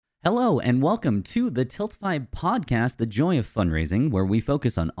Hello, and welcome to the Tiltify podcast, The Joy of Fundraising, where we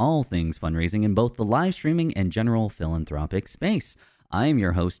focus on all things fundraising in both the live streaming and general philanthropic space. I am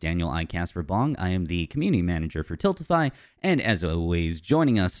your host, Daniel I. Casper Bong. I am the community manager for Tiltify, and as always,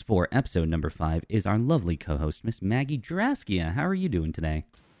 joining us for episode number 5 is our lovely co-host, Miss Maggie Draskia. How are you doing today?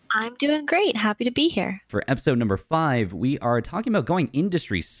 I'm doing great. Happy to be here. For episode number 5, we are talking about going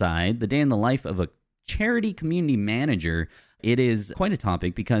industry side, the day in the life of a charity community manager. It is quite a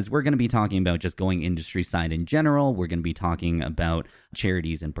topic because we're going to be talking about just going industry side in general. We're going to be talking about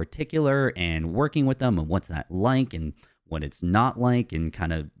charities in particular and working with them and what's that like and what it's not like and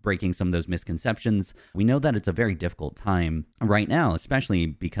kind of breaking some of those misconceptions. We know that it's a very difficult time right now, especially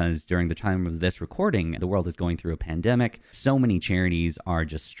because during the time of this recording, the world is going through a pandemic. So many charities are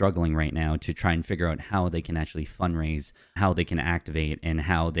just struggling right now to try and figure out how they can actually fundraise, how they can activate, and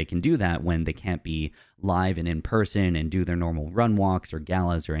how they can do that when they can't be live and in person and do their normal run walks or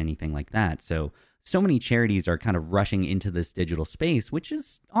galas or anything like that. So many charities are kind of rushing into this digital space, which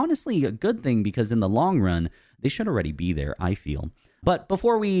is honestly a good thing because in the long run, they should already be there, I feel. But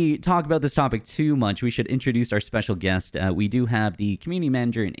before we talk about this topic too much, we should introduce our special guest. We do have the community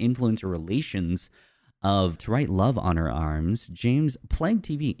manager and influencer relations of To Write Love on Her Arms, James Plague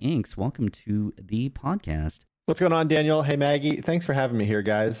TV Inks. Welcome to the podcast. What's going on, Daniel? Hey, Maggie. Thanks for having me here,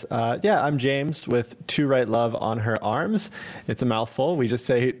 guys. I'm James with To Write Love on Her Arms. It's a mouthful. We just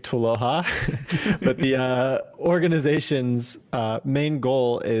say Tuloha. But the organization's main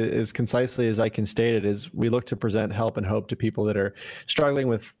goal is concisely as I can state it, is we look to present help and hope to people that are struggling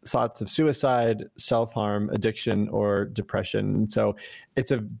with thoughts of suicide, self-harm, addiction, or depression. And so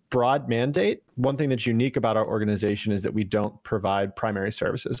it's a broad mandate. One thing that's unique about our organization is that we don't provide primary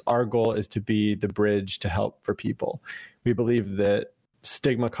services. Our goal is to be the bridge to help for people. We believe that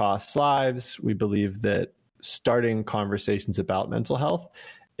stigma costs lives. We believe that starting conversations about mental health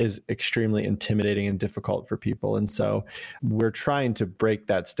is extremely intimidating and difficult for people. And so we're trying to break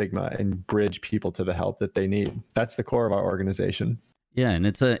that stigma and bridge people to the help that they need. That's the core of our organization. Yeah, and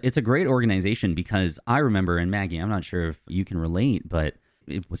it's a great organization because I remember, and Maggie, I'm not sure if you can relate, but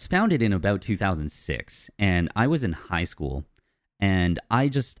it was founded in about 2006, and I was in high school, and I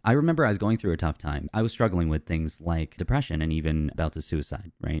remember I was going through a tough time. I was struggling with things like depression and even about to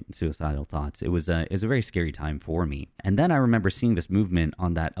suicide, right? Suicidal thoughts. It was a very scary time for me. And then I remember seeing this movement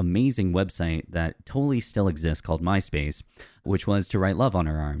on that amazing website that totally still exists called MySpace, which was To Write Love on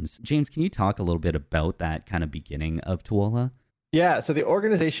Her Arms. James, can you talk a little bit about that kind of beginning of Tuola? Yeah, so the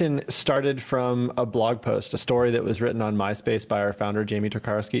organization started from a blog post, a story that was written on MySpace by our founder, Jamie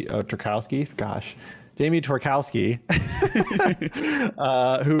Torkowski,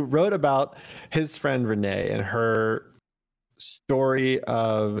 who wrote about his friend Renee and her story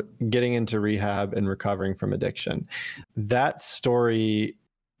of getting into rehab and recovering from addiction. That story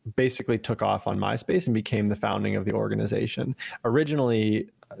basically took off on MySpace and became the founding of the organization. Originally,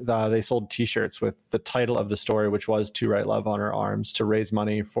 they sold T-shirts with the title of the story, which was To Write Love on Her Arms, to raise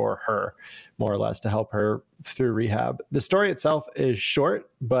money for her, more or less, to help her through rehab. The story itself is short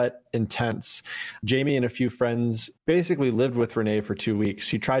but intense. Jamie and a few friends basically lived with Renee for 2 weeks.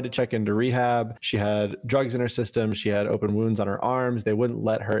 She tried to check into rehab. She had drugs in her system. She had open wounds on her arms. They wouldn't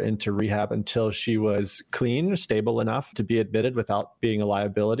let her into rehab until she was clean, stable enough to be admitted without being a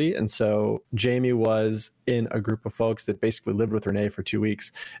liability. And so Jamie was in a group of folks that basically lived with Renee for 2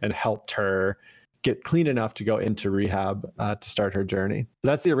 weeks and helped her get clean enough to go into rehab to start her journey.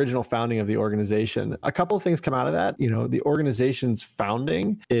 That's the original founding of the organization. A couple of things come out of that. The organization's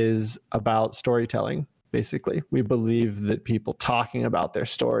founding is about storytelling. Basically, we believe that people talking about their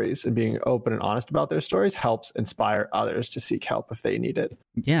stories and being open and honest about their stories helps inspire others to seek help if they need it.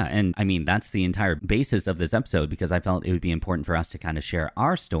 Yeah, and I mean, that's the entire basis of this episode because I felt it would be important for us to kind of share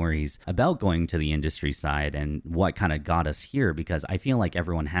our stories about going to the industry side and what kind of got us here, because I feel like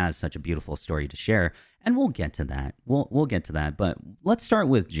everyone has such a beautiful story to share. And we'll get to that. We'll get to that. But let's start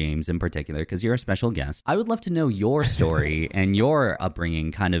with James in particular, because you're a special guest. I would love to know your story and your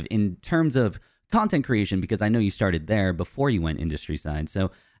upbringing kind of in terms of content creation, because I know you started there before you went industry side. So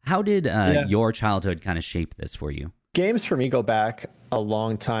how did your childhood kind of shape this for you? Games for me go back a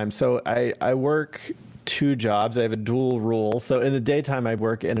long time. So I work 2 jobs. I have a dual role. So in the daytime, I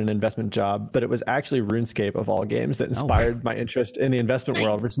work in an investment job, but it was actually RuneScape of all games that inspired my interest in the investment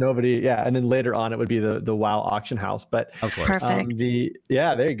world, which and then later on it would be the WoW auction house. But of course, perfect.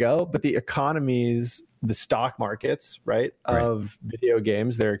 There you go. But the economies, the stock markets, right, of video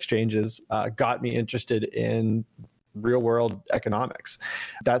games, their exchanges, got me interested in real world economics.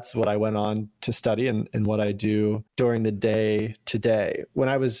 That's what I went on to study and what I do during the day today. When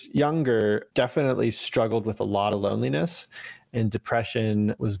I was younger, definitely struggled with a lot of loneliness and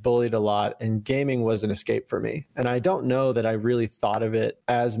depression, was bullied a lot, and gaming was an escape for me. And I don't know that I really thought of it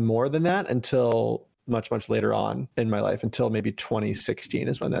as more than that until much later on in my life, until maybe 2016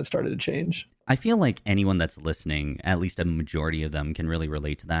 is when that started to change. I feel like anyone that's listening, at least a majority of them, can really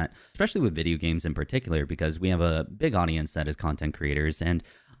relate to that, especially with video games in particular, because we have a big audience that is content creators. And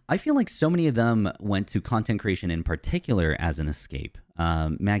I feel like so many of them went to content creation in particular as an escape.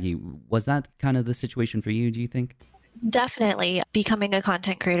 Maggie, was that kind of the situation for you, do you think? Definitely. Becoming a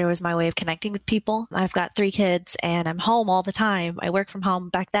content creator was my way of connecting with people. I've got 3 kids and I'm home all the time. I work from home.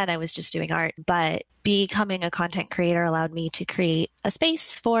 Back then I was just doing art, but becoming a content creator allowed me to create a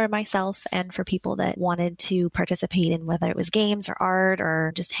space for myself and for people that wanted to participate in whether it was games or art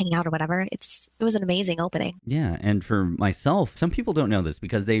or just hanging out or whatever. It was an amazing opening. Yeah, and for myself, some people don't know this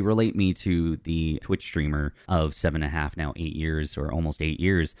because they relate me to the Twitch streamer of 7.5, now 8 years or almost 8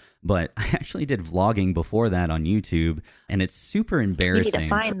 years. But I actually did vlogging before that on YouTube, and it's super embarrassing. You need to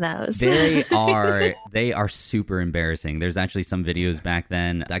find those. They are super embarrassing. There's actually some videos back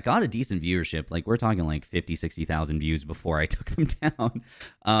then that got a decent viewership. Like we're talking like 50, 60,000 views before I took them down.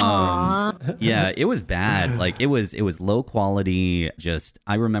 Yeah, it was bad. Like it was low quality. Just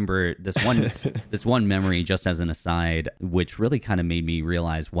I remember this one memory, just as an aside, which really kind of made me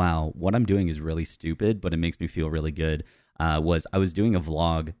realize, wow, what I'm doing is really stupid, but it makes me feel really good. Was I was doing a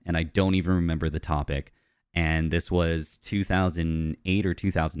vlog and I don't even remember the topic. And this was 2008 or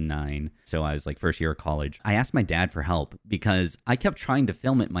 2009. So I was like first year of college. I asked my dad for help because I kept trying to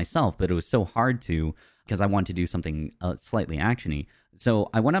film it myself, but it was so hard to because I wanted to do something slightly actiony. So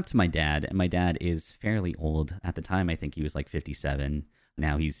I went up to my dad, and my dad is fairly old. At the time, I think he was like 57.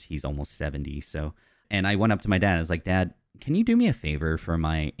 Now he's almost 70. So, and I went up to my dad. I was like, Dad, can you do me a favor for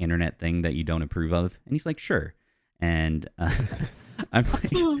my internet thing that you don't approve of? And he's like, sure. And I'm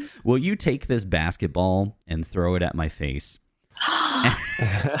like, will you take this basketball and throw it at my face?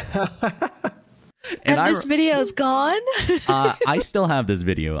 And this video's gone? I still have this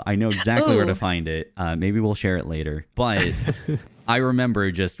video. I know exactly where to find it. Maybe we'll share it later. But I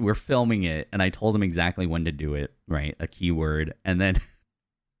remember we're filming it, and I told him exactly when to do it, right? A keyword. And then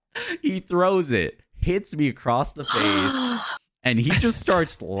he throws it, hits me across the face, and he just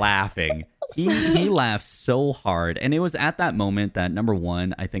starts laughing. He laughs so hard. And it was at that moment that, number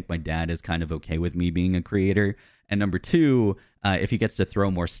one, I think my dad is kind of okay with me being a creator. And number two, if he gets to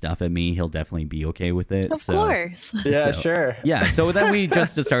throw more stuff at me, he'll definitely be okay with it. Of course. Yeah, sure. Yeah, so then we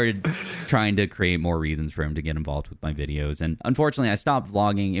just started trying to create more reasons for him to get involved with my videos. And unfortunately, I stopped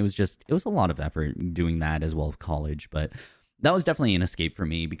vlogging. It was a lot of effort doing that as well as college. But that was definitely an escape for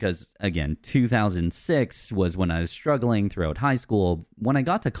me because, again, 2006 was when I was struggling throughout high school. When I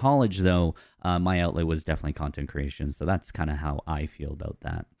got to college, though, my outlet was definitely content creation. So that's kind of how I feel about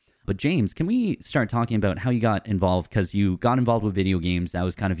that. But James, can we start talking about how you got involved? Because you got involved with video games. That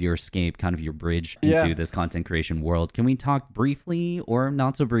was kind of your escape, kind of your bridge into this content creation world. Can we talk briefly or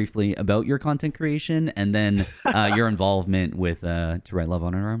not so briefly about your content creation and then your involvement with To Write Love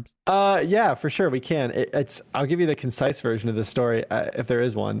on Our Arms? Yeah, for sure. We can. I'll give you the concise version of the story if there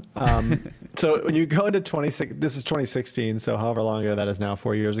is one. So when you go into this is 2016, so however long ago that is now,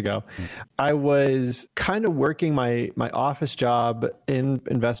 4 years ago, I was kind of working my office job in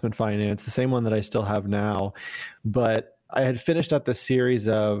investment finance, the same one that I still have now, but I had finished up this series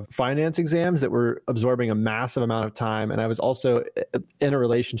of finance exams that were absorbing a massive amount of time. And I was also in a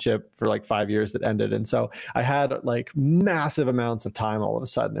relationship for like 5 years that ended. And so I had like massive amounts of time all of a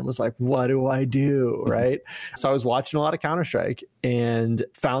sudden. It was like, what do I do? Right. So I was watching a lot of Counter-Strike and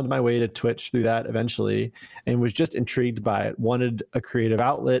found my way to Twitch through that eventually and was just intrigued by it, wanted a creative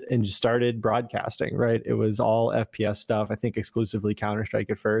outlet and just started broadcasting, right? It was all FPS stuff, I think exclusively Counter-Strike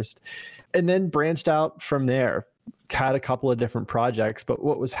at first, and then branched out from there. Had a couple of different projects, but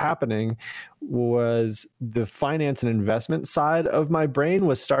what was happening was the finance and investment side of my brain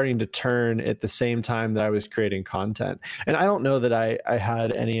was starting to turn at the same time that I was creating content. And I don't know that I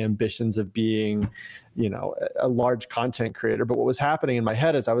had any ambitions of being, a large content creator, but what was happening in my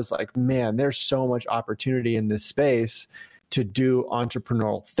head is I was like, man, there's so much opportunity in this space to do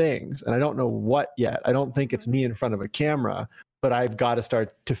entrepreneurial things. And I don't know what yet. I don't think it's me in front of a camera, but I've got to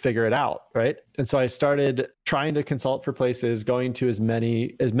start to figure it out, right? And so I started trying to consult for places, going to as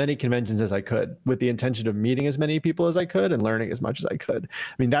many conventions as I could with the intention of meeting as many people as I could and learning as much as I could.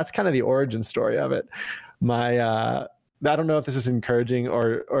 I mean, that's kind of the origin story of it. My I don't know if this is encouraging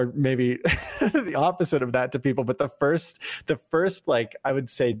or maybe the opposite of that to people, but the first like, I would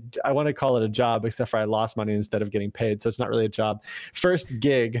say, I want to call it a job, except for I lost money instead of getting paid, so it's not really a job. First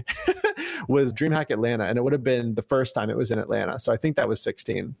gig was DreamHack Atlanta, and it would have been the first time it was in Atlanta. So I think that was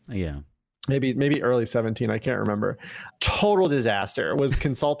 16. Yeah. Maybe early 17, I can't remember. Total disaster. Was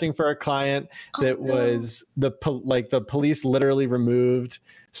consulting for a client that was the police literally removed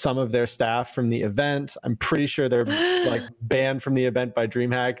some of their staff from the event. I'm pretty sure they're like banned from the event by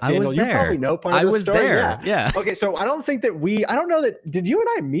DreamHack. Daniel, you probably know part of the story. Yeah. Okay, so I don't know that, did you and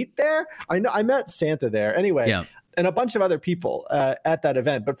I meet there? I know I met Santa there. Anyway. Yeah. And a bunch of other people at that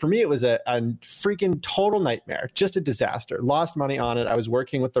event. But for me, it was a freaking total nightmare, just a disaster. Lost money on it. I was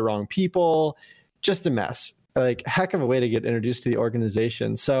working with the wrong people, just a mess. Like, heck of a way to get introduced to the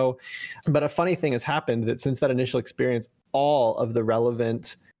organization. So, but a funny thing has happened that since that initial experience, all of the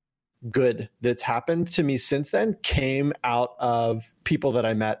relevant good that's happened to me since then came out of people that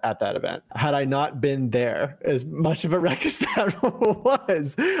I met at that event. Had I not been there, as much of a wreck as that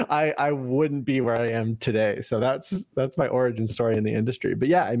was, I wouldn't be where I am today. So that's my origin story in the industry. But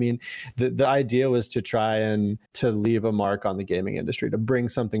yeah, I mean, the idea was to try and to leave a mark on the gaming industry, to bring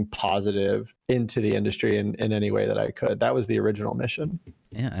something positive into the industry in any way that I could. That was the original mission.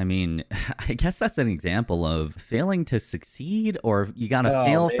 Yeah, I mean, I guess that's an example of failing to succeed, or you got to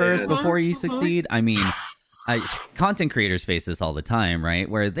fail first before you succeed. I mean, content creators face this all the time, right?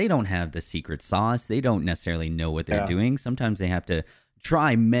 Where they don't have the secret sauce. They don't necessarily know what they're doing. Sometimes they have to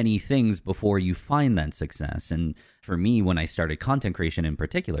try many things before you find that success. And for me, when I started content creation in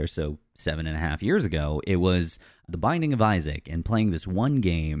particular, so 7.5 years ago, it was The Binding of Isaac and playing this one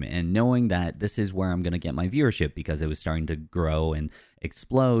game and knowing that this is where I'm going to get my viewership, because it was starting to grow and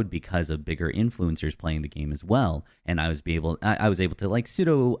explode because of bigger influencers playing the game as well. And I was able to like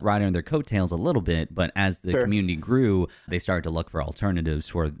pseudo ride on their coattails a little bit, but as the community grew, they started to look for alternatives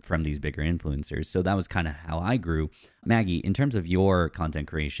from these bigger influencers. So that was kind of how I grew. Maggie, in terms of your content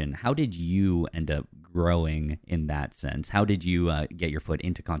creation, how did you end up growing in that sense? How did you get your foot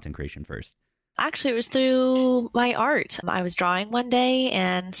into content creation first? Actually, it was through my art. I was drawing one day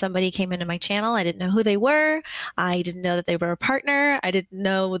and somebody came into my channel. I didn't know who they were. I didn't know that they were a partner. I didn't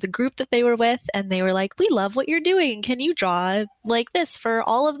know the group that they were with. And they were like, "We love what you're doing. Can you draw like this for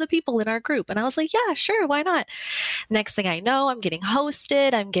all of the people in our group?" And I was like, "Yeah, sure. Why not?" Next thing I know, I'm getting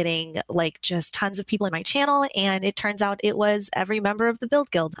hosted. I'm getting like just tons of people in my channel. And it turns out it was every member of the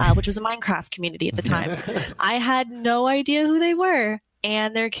Build Guild, which was a Minecraft community at the time. I had no idea who they were.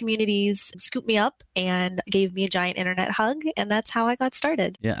 And their communities scooped me up and gave me a giant internet hug. And that's how I got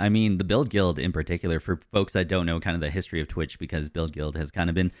started. Yeah, I mean, the Build Guild in particular, for folks that don't know kind of the history of Twitch, because Build Guild has kind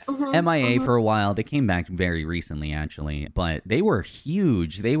of been MIA for a while. They came back very recently, actually. But they were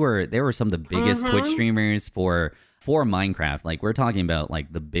huge. They were some of the biggest Twitch streamers for Minecraft. Like, we're talking about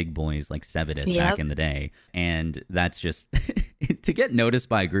like the big boys like Sevidus back in the day. And that's just to get noticed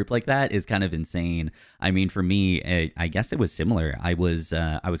by a group like that is kind of insane. I mean, for me, I guess it was similar. I was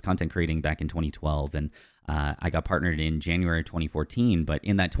content creating back in 2012, and I got partnered in January 2014. But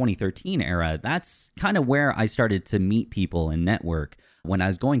in that 2013 era, that's kind of where I started to meet people and network. When I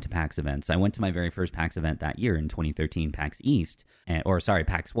was going to PAX events, I went to my very first PAX event that year in 2013, PAX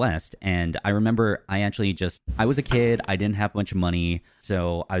West. And I remember I was a kid. I didn't have much money.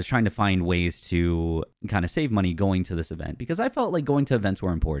 So I was trying to find ways to kind of save money going to this event, because I felt like going to events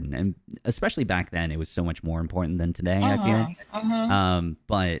were important. And especially back then, it was so much more important than today, I feel.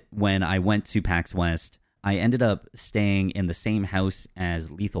 But when I went to PAX West, I ended up staying in the same house as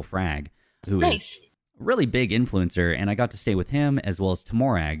Lethal Frag, who is really big influencer, and I got to stay with him as well as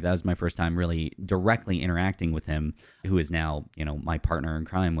Tomorag. That was my first time really directly interacting with him, who is now, my partner in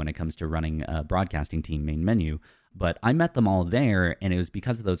crime when it comes to running a broadcasting team, Main Menu. But I met them all there, and it was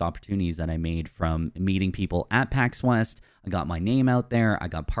because of those opportunities that I made from meeting people at PAX West. I got my name out there. I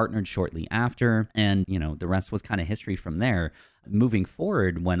got partnered shortly after, and the rest was kind of history from there. Moving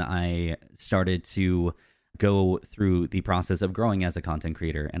forward, when I started to go through the process of growing as a content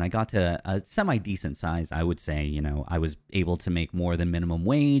creator, and I got to a semi-decent size, I would say. I was able to make more than minimum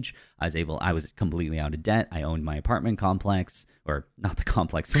wage. I was completely out of debt. I owned my apartment complex, or not the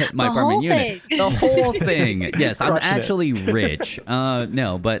complex, but my apartment unit. The whole thing. Yes, I'm actually rich.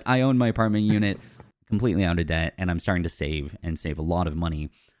 No, but I owned my apartment unit, completely out of debt, and I'm starting to save a lot of money.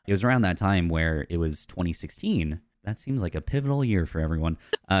 It was around that time where it was 2016. That seems like a pivotal year for everyone.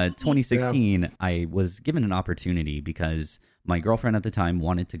 2016, I was given an opportunity because my girlfriend at the time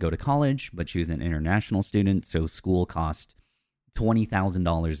wanted to go to college, but she was an international student, so school cost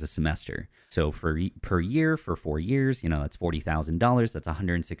 $20,000 a semester. So per year for 4 years, that's $40,000. That's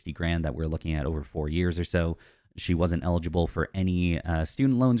 $160,000 that we're looking at over 4 years or so. She wasn't eligible for any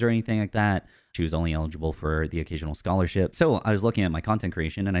student loans or anything like that. She was only eligible for the occasional scholarship. So I was looking at my content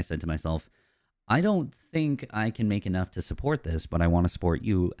creation and I said to myself, I don't think I can make enough to support this, but I want to support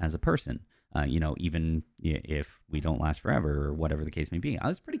you as a person. Even if we don't last forever or whatever the case may be. I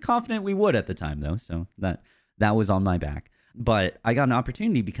was pretty confident we would at the time, though, so that was on my back. But I got an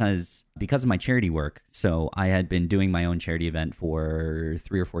opportunity because of my charity work. So I had been doing my own charity event for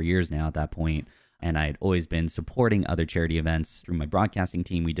 3 or 4 years now at that point, and I had always been supporting other charity events through my broadcasting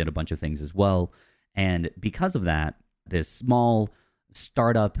team. We did a bunch of things as well, and because of that, this small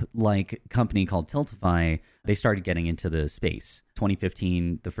startup like company called Tiltify, they started getting into the space.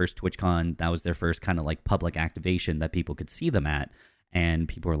 2015, the first TwitchCon, that was their first kind of like public activation that people could see them at. And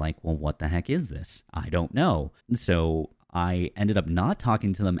people were like, well, what the heck is this? I don't know. So I ended up not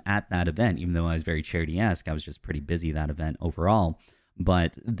talking to them at that event, even though I was very charity-esque. I was just pretty busy that event overall.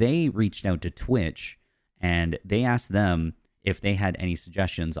 But they reached out to Twitch and they asked them if they had any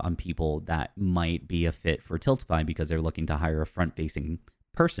suggestions on people that might be a fit for Tiltify because they're looking to hire a front-facing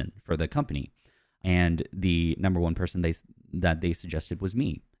person for the company. And the number one person that they suggested was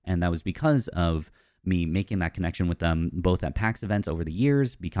me. And that was because of me making that connection with them, both at PAX events over the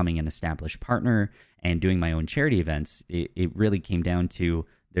years, becoming an established partner, and doing my own charity events. It really came down to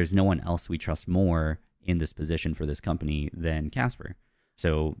there's no one else we trust more in this position for this company than Casper.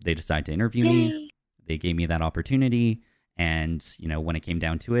 So they decided to interview me. They gave me that opportunity. And, when it came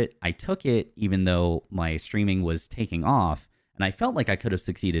down to it, I took it even though my streaming was taking off. And I felt like I could have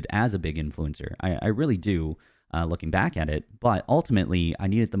succeeded as a big influencer. I really do, looking back at it. But ultimately, I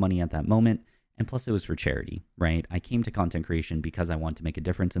needed the money at that moment. And plus, it was for charity, right? I came to content creation because I want to make a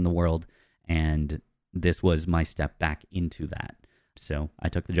difference in the world. And this was my step back into that. So I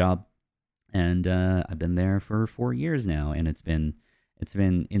took the job. And I've been there for 4 years now. And it's been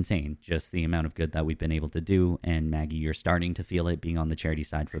insane, just the amount of good that we've been able to do. And Maggie, you're starting to feel it being on the charity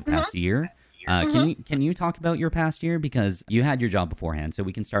side for the past year. Can you talk about your past year? Because you had your job beforehand, so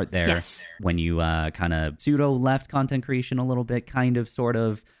we can start there. Yes. When you kind of pseudo left content creation a little bit, kind of, sort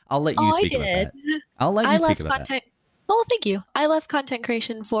of. I'll let you speak about that. I'll let you speak about that. Well, thank you. I left content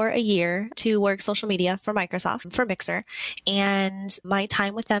creation for a year to work social media for Microsoft, for Mixer. And my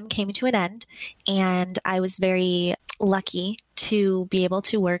time with them came to an end. And I was very lucky to be able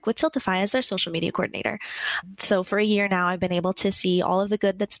to work with Tiltify as their social media coordinator. So for a year now, I've been able to see all of the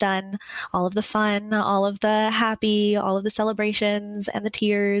good that's done, all of the fun, all of the happy, all of the celebrations and the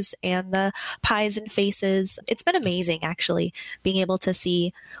tears and the pies and faces. It's been amazing, actually, being able to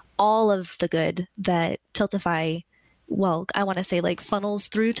see all of the good that Tiltify, well, I want to say like funnels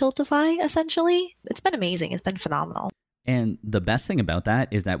through Tiltify, essentially. It's been amazing. It's been phenomenal. And the best thing about that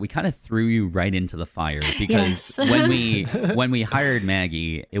is that we kind of threw you right into the fire because when we hired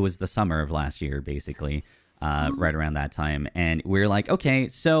Maggie, it was the summer of last year, basically, right around that time. And we were like, okay,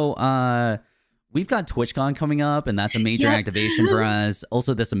 so we've got TwitchCon coming up, and that's a major activation for us.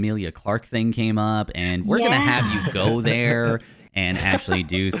 Also, this Amelia Clark thing came up, and we're going to have you go there and actually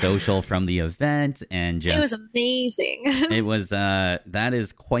do social from the event. And just, it was amazing. It was, that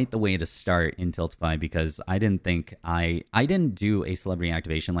is quite the way to start in Tiltify, because I didn't think I didn't do a celebrity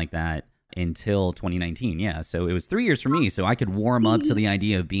activation like that until 2019. Yeah. So it was 3 years for me. So I could warm up to the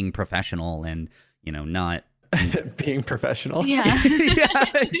idea of being professional and, not being professional. Yeah.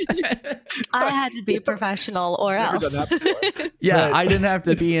 I had to be professional or else. Yeah, right. I didn't have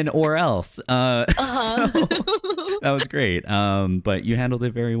to be an or else. So that was great. But you handled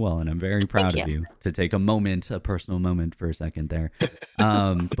it very well, and I'm very proud of you to take a personal moment for a second there.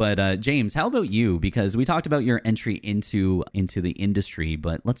 But James, how about you? Because we talked about your entry into the industry,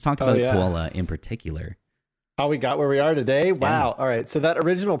 but let's talk about Tuala in particular. How we got where we are today. Wow. Yeah. All right. So that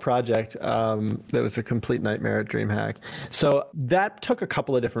original project, that was a complete nightmare at DreamHack. So that took a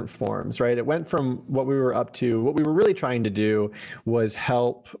couple of different forms, right? It went from what we were up to, what we were really trying to do was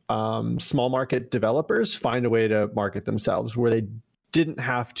help small market developers find a way to market themselves where they didn't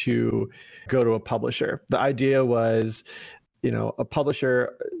have to go to a publisher. The idea was, a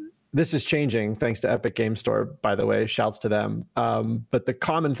publisher. This is changing thanks to Epic Game Store, by the way, shouts to them. But the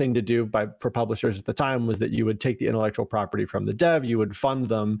common thing to do for publishers at the time was that you would take the intellectual property from the dev, you would fund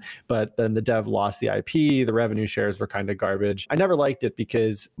them, but then the dev lost the IP, the revenue shares were kind of garbage. I never liked it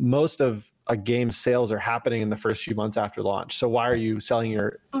because most of a game's sales are happening in the first few months after launch. So why are you selling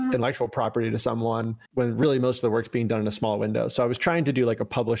your intellectual property to someone when really most of the work's being done in a small window? So I was trying to do like a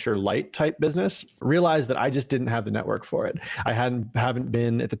publisher light type business, realized that I just didn't have the network for it. I haven't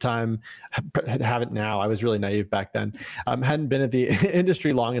been at the time, haven't now. I was really naive back then. Hadn't been at the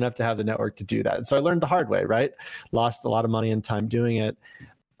industry long enough to have the network to do that. And so I learned the hard way, right? Lost a lot of money and time doing it.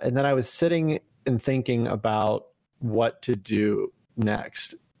 And then I was sitting and thinking about what to do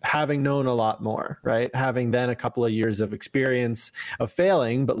next, having known a lot more, right? Having then a couple of years of experience of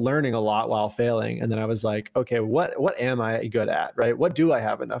failing, but learning a lot while failing. And then I was like, okay, what am I good at, right? What do I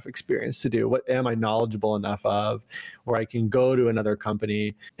have enough experience to do? What am I knowledgeable enough of where I can go to another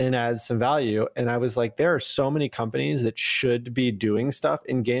company and add some value? And I was like, there are so many companies that should be doing stuff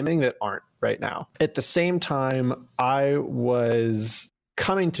in gaming that aren't right now. At the same time, I was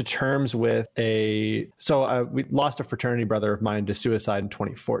coming to terms with we lost a fraternity brother of mine to suicide in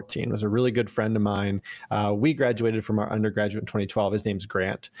 2014. It was a really good friend of mine. We graduated from our undergraduate in 2012. His name's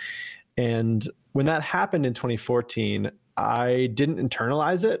Grant. And when that happened in 2014, I didn't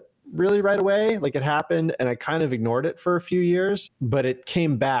internalize it really right away. Like, it happened and I kind of ignored it for a few years, but it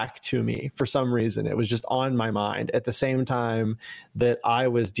came back to me for some reason. It was just on my mind at the same time that I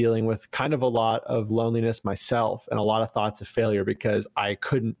was dealing with kind of a lot of loneliness myself and a lot of thoughts of failure because I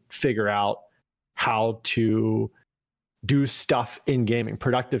couldn't figure out how to do stuff in gaming,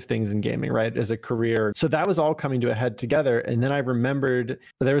 productive things in gaming, right, as a career. So that was all coming to a head together. And then I remembered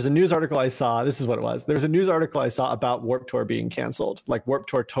there was a news article I saw. This is what it was. There was a news article I saw about Warped Tour being canceled, like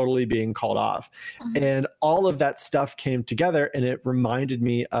Warped Tour totally being called off. And all of that stuff came together, and it reminded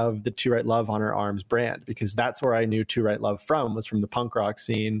me of the To Write Love on Our Arms brand, because that's where I knew To Write Love was from the punk rock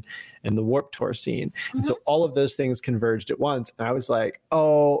scene and the Warped Tour scene. And so all of those things converged at once. And I was like,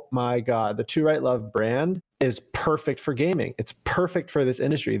 oh my God, the To Write Love brand is perfect for gaming. It's perfect for this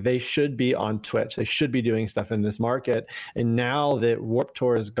industry. They should be on Twitch. They should be doing stuff in this market. And now that Warped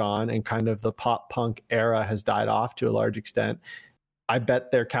Tour is gone and kind of the pop punk era has died off to a large extent, I bet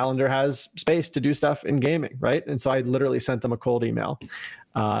their calendar has space to do stuff in gaming, right? And so I literally sent them a cold email.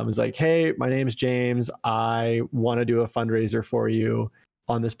 I was like, hey, my name's James. I want to do a fundraiser for you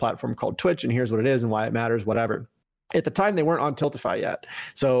on this platform called Twitch, and here's what it is and why it matters, whatever. At the time, they weren't on Tiltify yet.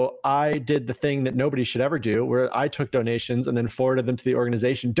 So I did the thing that nobody should ever do, where I took donations and then forwarded them to the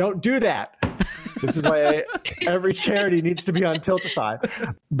organization. Don't do that. This is why every charity needs to be on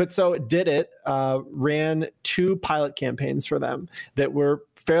Tiltify. But so it did it, ran 2 pilot campaigns for them that were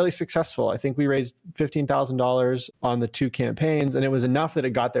fairly successful. I think we raised $15,000 on the 2 campaigns, and it was enough that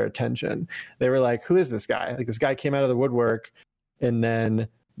it got their attention. They were like, who is this guy? Like, this guy came out of the woodwork and then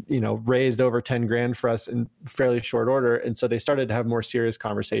raised over 10 grand for us in fairly short order. And so they started to have more serious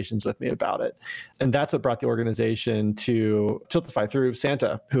conversations with me about it. And that's what brought the organization to Tiltify through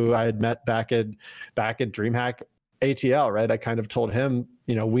Santa, who I had met back at DreamHack ATL, right? I kind of told him,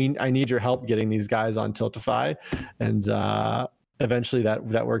 I need your help getting these guys on Tiltify. And eventually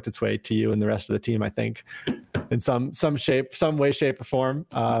that worked its way to you and the rest of the team, I think, in some way, shape, or form,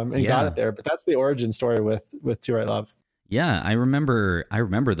 and got it there. But that's the origin story with To Write Love. Yeah, I remember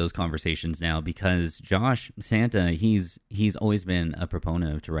those conversations now, because Josh Santa, he's always been a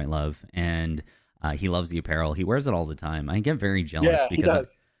proponent of To Write Love, and he loves the apparel. He wears it all the time. I get very jealous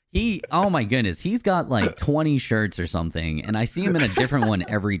because oh my goodness, he's got like 20 shirts or something, and I see him in a different one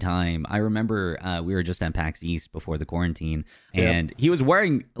every time. I remember we were just at PAX East before the quarantine, and he was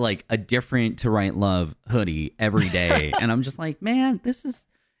wearing like a different To Write Love hoodie every day, and I'm just like, man,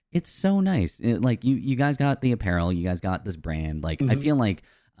 it's so nice. Like you guys got the apparel, you guys got this brand. Like I feel like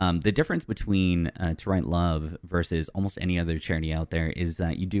the difference between To Write Love versus almost any other charity out there is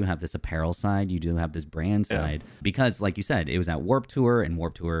that you do have this apparel side, you do have this brand side, because like you said, it was at Warped Tour, and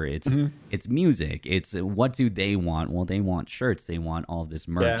Warped Tour, it's music. It's what do they want? Well, they want shirts, they want all this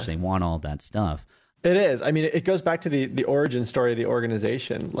merch, they want all that stuff. It is. I mean, it goes back to the origin story of the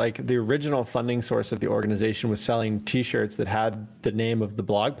organization. Like, the original funding source of the organization was selling T-shirts that had the name of the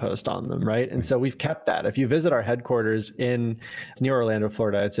blog post on them, right? And so we've kept that. If you visit our headquarters it's near Orlando,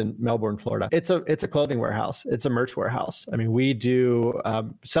 Florida, it's in Melbourne, Florida. It's a clothing warehouse. It's a merch warehouse. I mean, we do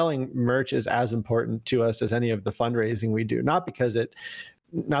selling merch is as important to us as any of the fundraising we do. Not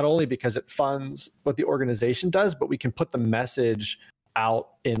only because it funds what the organization does, but we can put the message out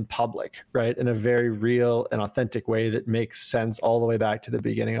in public, right, in a very real and authentic way that makes sense all the way back to the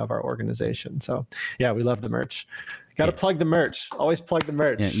beginning of our organization. So yeah, we love the merch. Got to plug the merch. Always plug the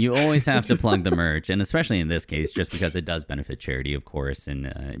merch. Yeah, you always have to plug the merch, and especially in this case, just because it does benefit charity, of course,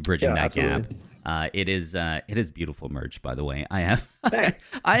 and bridging that absolutely. Gap. It is beautiful merch, by the way. I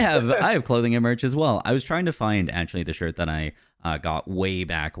have clothing and merch as well. I was trying to find actually the shirt that I got way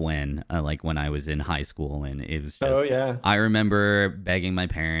back when, like when I was in high school, and it was just, I remember begging my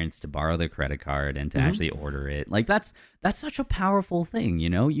parents to borrow their credit card and to actually order it. Like that's such a powerful thing,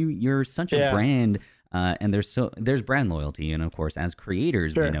 you're such a brand. And there's brand loyalty, and of course, as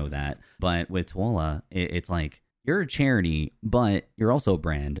creators, we know that. But with Tuola, it's like you're a charity, but you're also a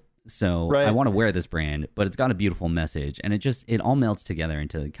brand. So Right. I want to wear this brand, but it's got a beautiful message, and it all melts together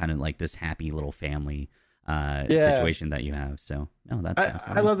into kind of like this happy little family situation that you have. So no, that's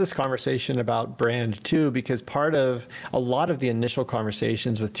I love this conversation about brand too, because part of a lot of the initial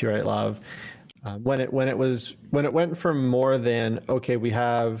conversations with Two Right Love, when it went from more than, okay, we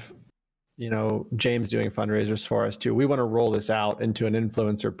have, James doing fundraisers for us too, we want to roll this out into an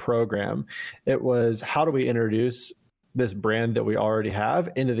influencer program. It was, how do we introduce this brand that we already have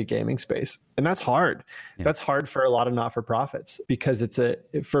into the gaming space? And that's hard. Yeah. That's hard for a lot of not-for-profits, because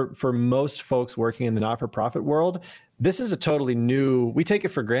for most folks working in the not-for-profit world, this is a totally new, we take it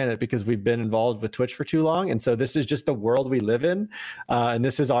for granted because we've been involved with Twitch for too long. And so this is just the world we live in. And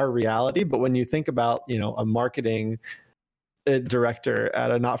this is our reality. But when you think about, a marketing director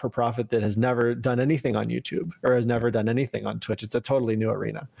at a not-for-profit that has never done anything on YouTube or has never done anything on Twitch, it's a totally new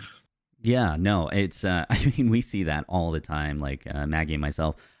arena. Yeah, no, it's, I mean, we see that all the time, like Maggie and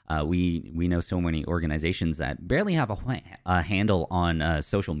myself. We know so many organizations that barely have a handle on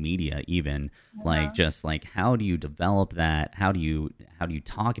social media, even. Like, just like, how do you develop that? How do you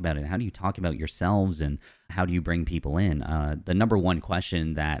talk about it? How do you talk about yourselves, and how do you bring people in? The number one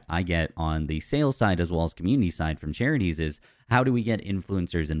question that I get on the sales side as well as community side from charities is, how do we get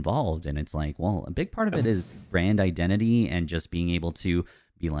influencers involved? And it's like, well, a big part of it is brand identity and just being able to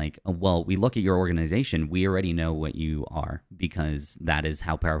be like, well, we look at your organization, we already know what you are, because that is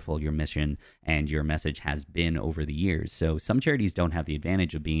how powerful your mission and your message has been over the years. So some charities don't have the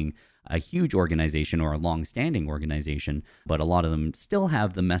advantage of being a huge organization or a long-standing organization, but a lot of them still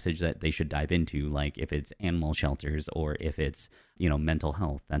have the message that they should dive into, like if it's animal shelters or if it's, mental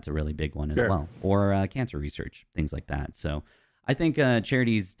health. That's a really big one as well, or cancer research, things like that. So I think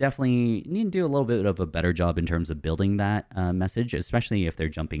charities definitely need to do a little bit of a better job in terms of building that message, especially if they're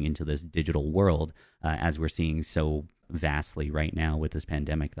jumping into this digital world, as we're seeing so vastly right now with this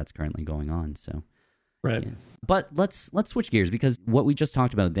pandemic that's currently going on. So, right. Yeah. But let's switch gears, because what we just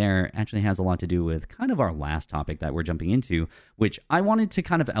talked about there actually has a lot to do with kind of our last topic that we're jumping into, which I wanted to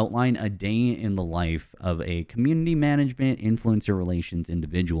kind of outline a day in the life of a community management influencer relations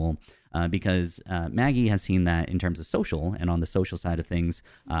individual. Because Maggie has seen that in terms of social, and on the social side of things,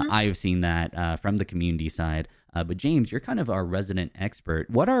 I've seen that from the community side. But James, you're kind of our resident expert.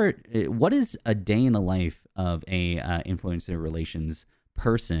 What is a day in the life of a influencer relations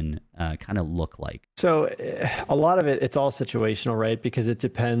person kind of look like? So a lot of it's all situational, right? Because it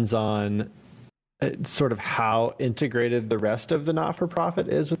depends on sort of how integrated the rest of the not-for-profit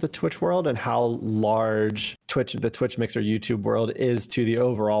is with the Twitch world, and how large the Twitch Mixer YouTube world is to the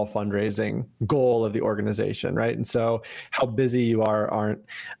overall fundraising goal of the organization, right? And so how busy you aren't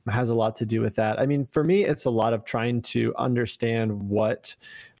has a lot to do with that. I mean, for me, it's a lot of trying to understand what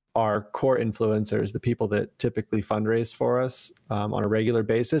our core influencers, the people that typically fundraise for us on a regular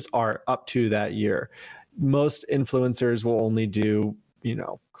basis, are up to that year. Most influencers will only do,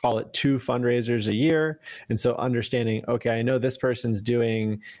 call it 2 fundraisers a year. And so understanding, okay, I know this person's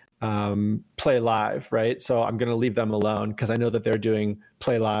doing Play Live, right? So I'm going to leave them alone because I know that they're doing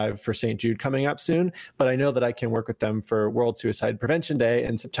Play Live for St. Jude coming up soon, but I know that I can work with them for World Suicide Prevention Day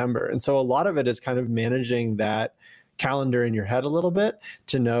in September. And so a lot of it is kind of managing that calendar in your head a little bit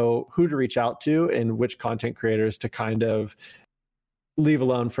to know who to reach out to and which content creators to kind of leave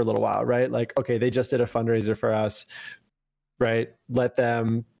alone for a little while, right? Like, okay, they just did a fundraiser for us, right? Let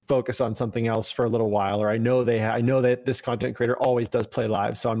them focus on something else for a little while. Or I know that this content creator always does Play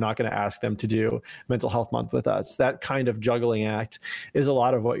Live, so I'm not going to ask them to do Mental Health Month with us. That kind of juggling act is a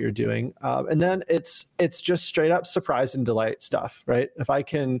lot of what you're doing. And then it's just straight up surprise and delight stuff, right? If I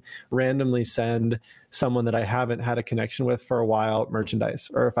can randomly send someone that I haven't had a connection with for a while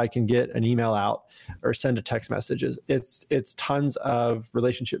merchandise, or if I can get an email out or send a text messages, it's tons of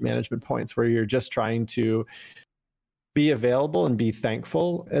relationship management points where you're just trying to be available and be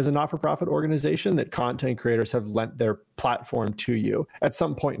thankful as a not-for-profit organization that content creators have lent their platform to you at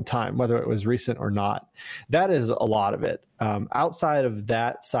some point in time, whether it was recent or not. That is a lot of it. Outside of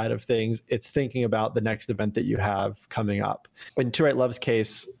that side of things, it's thinking about the next event that you have coming up. In Two Right Love's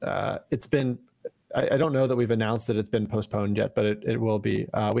case, it's been, I don't know that we've announced that it's been postponed yet, but it will be.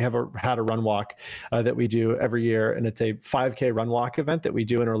 We have had a run walk that we do every year, and it's a 5K run walk event that we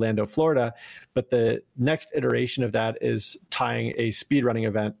do in Orlando, Florida. But the next iteration of that is tying a speed running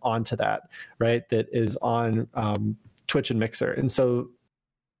event onto that, right? That is on Twitch and Mixer. And so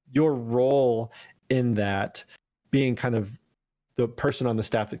your role in that, being kind of the person on the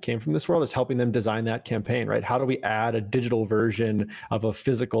staff that came from this world, is helping them design that campaign, right? How do we add a digital version of a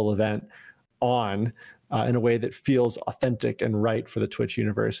physical event on in a way that feels authentic and right for the Twitch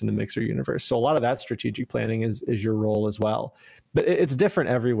universe and the Mixer universe. So a lot of that strategic planning is your role as well. But it's different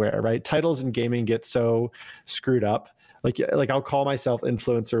everywhere, right? Titles in gaming get so screwed up. Like I'll call myself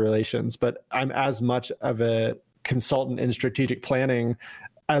influencer relations, but I'm as much of a consultant in strategic planning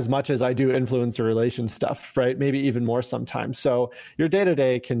as much as I do influencer relations stuff, right? Maybe even more sometimes. So your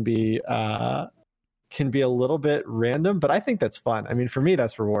day-to-day can be a little bit random, but I think that's fun. I mean, for me,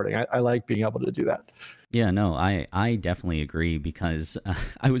 that's rewarding. I like being able to do that. Yeah, no, I definitely agree, because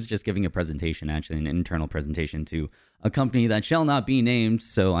I was just giving a presentation, actually an internal presentation to a company that shall not be named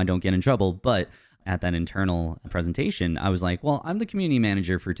so I don't get in trouble. But at that internal presentation, I was like, well, I'm the community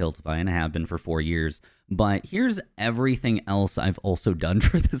manager for Tiltify and I have been for 4 years, but here's everything else I've also done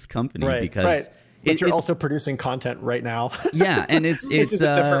for this company. Because but you're also producing content right now. Yeah, and it's a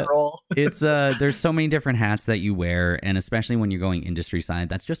different role. There's so many different hats that you wear, and especially when you're going industry side,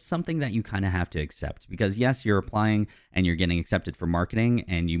 that's just something that you kind of have to accept, because yes, you're applying and you're getting accepted for marketing,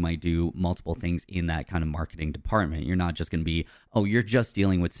 and you might do multiple things in that kind of marketing department. You're not just going to be, oh, you're just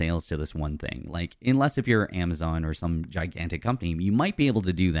dealing with sales to this one thing. Like, unless if you're Amazon or some gigantic company, you might be able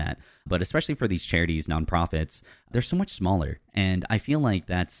to do that. But especially for these charities, nonprofits, they're so much smaller, and I feel like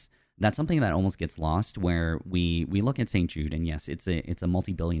that's something that almost gets lost, where we look at St. Jude, and yes, it's a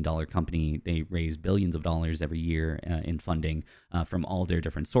multi-billion-dollar company. They raise billions of dollars every year in funding from all their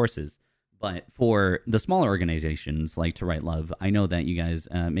different sources. But for the smaller organizations like To Write Love, I know that you guys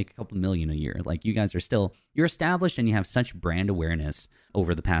make a couple million a year. Like, you guys you're established and you have such brand awareness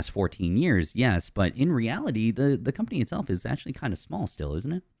over the past 14 years, yes, but in reality, the company itself is actually kind of small still,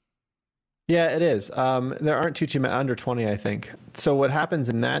 isn't it? Yeah, it is. There aren't too many under 20, I think. So what happens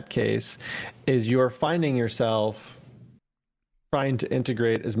in that case is you're finding yourself trying to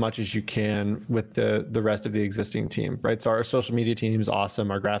integrate as much as you can with the rest of the existing team, right? So our social media team is awesome.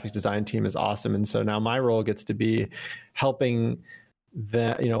 Our graphics design team is awesome. And so now my role gets to be helping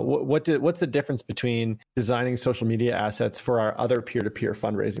that, what's the difference between designing social media assets for our other peer-to-peer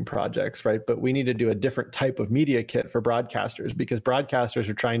fundraising projects, right? But we need to do a different type of media kit for broadcasters, because broadcasters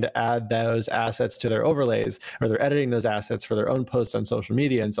are trying to add those assets to their overlays, or they're editing those assets for their own posts on social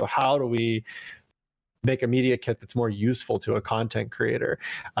media. And so how do we make a media kit that's more useful to a content creator?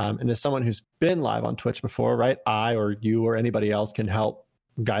 And as someone who's been live on Twitch before, right, I or you or anybody else can help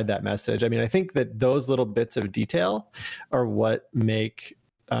guide that message. I mean, I think that those little bits of detail are what make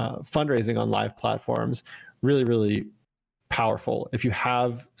fundraising on live platforms really, really powerful. If you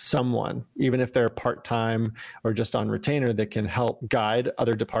have someone, even if they're part-time or just on retainer, that can help guide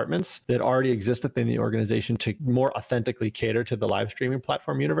other departments that already exist within the organization to more authentically cater to the live streaming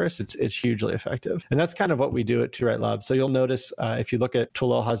platform universe, it's hugely effective. And that's kind of what we do at To Write Love. So you'll notice if you look at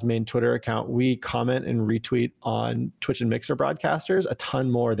Tualoha's main Twitter account, we comment and retweet on Twitch and Mixer broadcasters a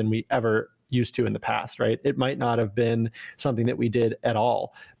ton more than we ever used to in the past, right? It might not have been something that we did at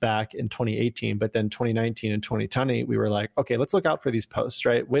all back in 2018, but then 2019 and 2020, we were like, okay, let's look out for these posts,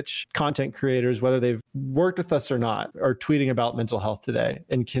 right? Which content creators, whether they've worked with us or not, are tweeting about mental health today?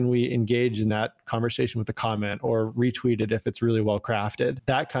 And can we engage in that conversation with a comment or retweet it if it's really well crafted?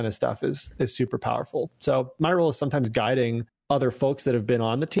 That kind of stuff is super powerful. So my role is sometimes guiding other folks that have been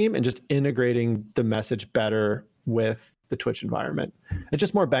on the team and just integrating the message better with the Twitch environment. It's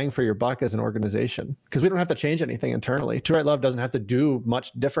just more bang for your buck as an organization, because we don't have to change anything internally. To Write Love doesn't have to do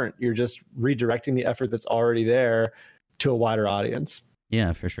much different. You're just redirecting the effort that's already there to a wider audience.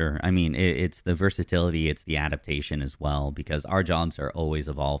 Yeah, for sure. I mean, it's the versatility, it's the adaptation as well, because our jobs are always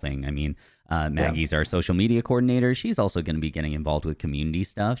evolving. I mean, Maggie's our social media coordinator. She's also going to be getting involved with community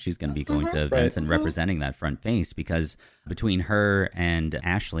stuff. She's going to be going to events and representing that front face, because between her and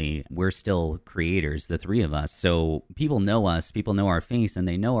Ashley, we're still creators, the three of us. So people know us, people know our face, and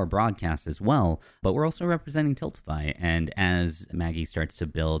they know our broadcast as well. But we're also representing Tiltify. And as Maggie starts to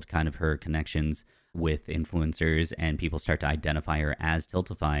build kind of her connections with influencers and people start to identify her as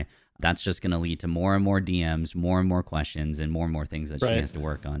Tiltify, that's just going to lead to more and more DMs, more and more questions, and more things that she has to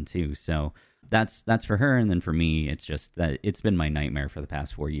work on too. So that's for her. And then for me, it's just that it's been my nightmare for the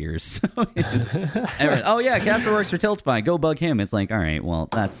past 4 years. So oh yeah, Casper works for Tiltify, go bug him. It's like, all right, well,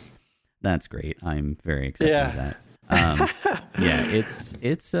 that's great. I'm very excited for that. Yeah,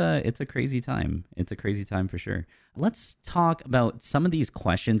 it's a crazy time. It's a crazy time for sure. Let's talk about some of these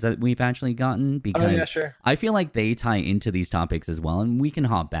questions that we've actually gotten, because I feel like they tie into these topics as well. And we can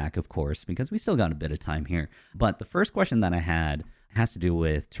hop back, of course, because we still got a bit of time here. But the first question that I had has to do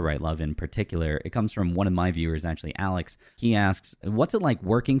with To Write Love in particular. It comes from one of my viewers, actually, Alex. He asks, what's it like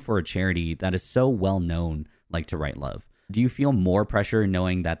working for a charity that is so well known like To Write Love? Do you feel more pressure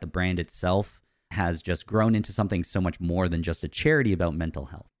knowing that the brand itself has just grown into something so much more than just a charity about mental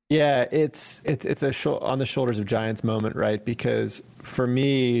health? Yeah, it's on the shoulders of giants moment, right? Because for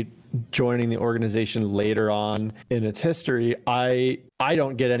me, joining the organization later on in its history, I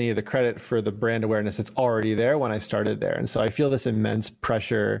don't get any of the credit for the brand awareness that's already there when I started there. And so I feel this immense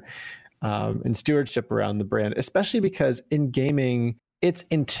pressure and stewardship around the brand, especially because in gaming, it's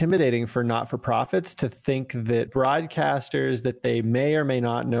intimidating for not-for-profits to think that broadcasters that they may or may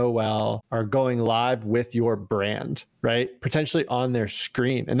not know well are going live with your brand, right? Potentially on their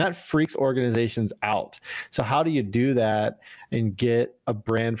screen. And that freaks organizations out. So how do you do that and get a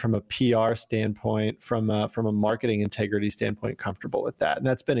brand from a PR standpoint, from a marketing integrity standpoint, comfortable with that? And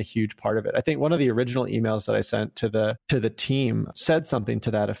that's been a huge part of it. I think one of the original emails that I sent to the team said something to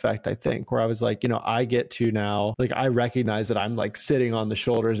that effect, I think, where I was like, I get to now, like, I recognize that I'm like sitting on the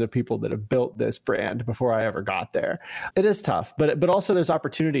shoulders of people that have built this brand before I ever got there. It is tough, but also there's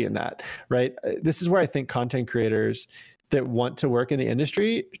opportunity in that, right? This is where I think content creators that want to work in the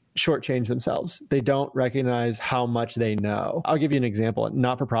industry shortchange themselves. They don't recognize how much they know. I'll give you an example.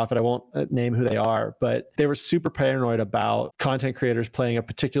 Not-for-profit, I won't name who they are, but they were super paranoid about content creators playing a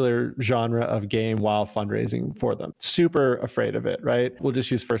particular genre of game while fundraising for them. Super afraid of it, right? We'll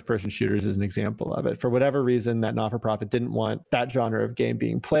just use first-person shooters as an example of it. For whatever reason, that not-for-profit didn't want that genre of game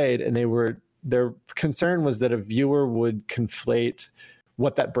being played, and their concern was that a viewer would conflate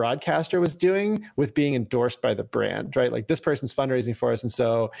what that broadcaster was doing with being endorsed by the brand, right? Like, this person's fundraising for us, and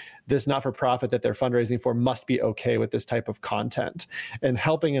so this not-for-profit that they're fundraising for must be okay with this type of content. And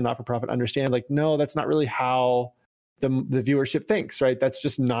helping a not-for-profit understand, like, no, that's not really how the viewership thinks, right? That's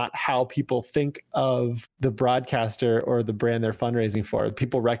just not how people think of the broadcaster or the brand they're fundraising for.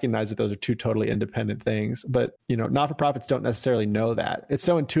 People recognize that those are two totally independent things, but not-for-profits don't necessarily know that. It's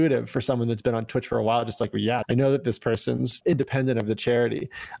so intuitive for someone that's been on Twitch for a while, just like, well, yeah, I know that this person's independent of the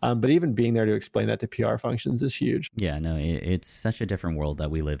charity. But even being there to explain that to PR functions is huge. Yeah, no, it's such a different world that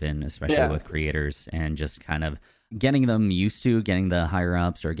we live in, especially with creators, and just kind of getting them used to, getting the higher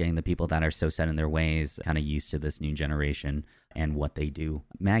ups or getting the people that are so set in their ways kind of used to this new generation and what they do.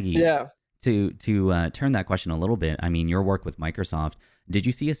 Maggie, to turn that question a little bit, I mean, your work with Microsoft, did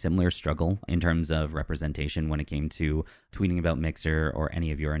you see a similar struggle in terms of representation when it came to tweeting about Mixer or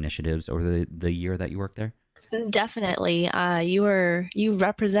any of your initiatives over the year that you worked there? Definitely. You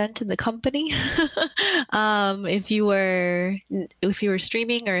represented the company. If you were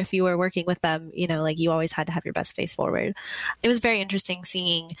streaming or if you were working with them, like, you always had to have your best face forward. It was very interesting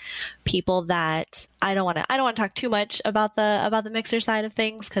seeing people that I don't want to talk too much about the Mixer side of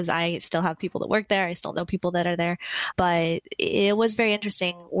things, because I still have people that work there. I still know people that are there, but it was very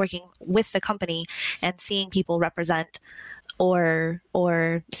interesting working with the company and seeing people represent or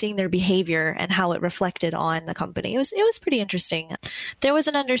seeing their behavior and how it reflected on the company. It was pretty interesting. There was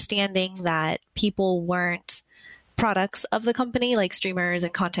an understanding that people weren't products of the company, like streamers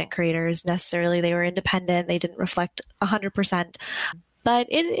and content creators necessarily. They were independent. They didn't reflect 100%. But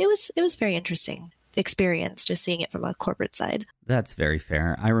it was very interesting experience just seeing it from a corporate side. That's very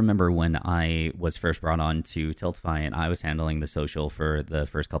fair. I remember when I was first brought on to Tiltify and I was handling the social for the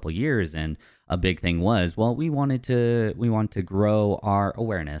first couple of years, and a big thing was, well, we want to grow our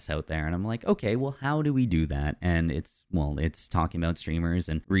awareness out there. And I'm like, okay, well, how do we do that? And it's talking about streamers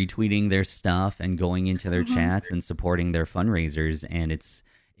and retweeting their stuff and going into their chats and supporting their fundraisers. And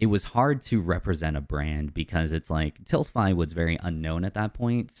it was hard to represent a brand because it's like Tiltify was very unknown at that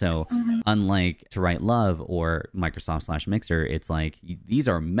point. So unlike To Write Love or Microsoft/Mixer, it's like these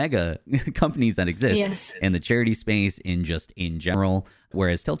are mega companies that exist in the charity space in general,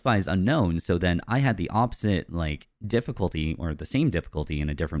 whereas Tiltify is unknown. So then I had the opposite difficulty, or the same difficulty in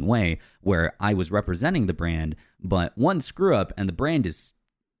a different way, where I was representing the brand, but one screw up and the brand is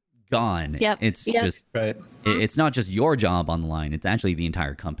gone. It's just right. It's not just your job on the line, it's actually the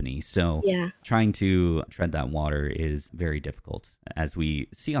entire company. So trying to tread that water is very difficult. As we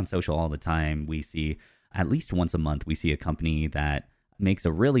see on social all the time, we see at least once a month, we see a company that makes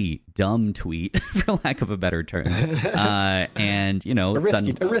a really dumb tweet, for lack of a better term, and a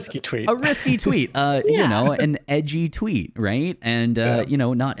risky tweet, an edgy tweet, right? And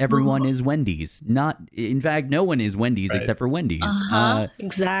not everyone is Wendy's. In fact, no one is Wendy's except for Wendy's.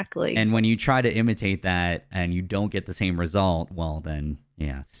 Exactly. And when you try to imitate that and you don't get the same result, well, then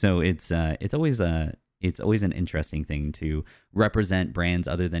So it's always an interesting thing to represent brands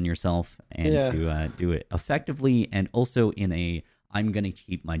other than yourself and to do it effectively and also in a I'm going to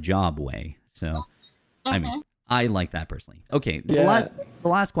keep my job way. So, I mean, I like that personally. Okay, the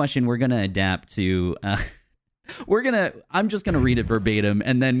last question we're going to adapt to, I'm just going to read it verbatim,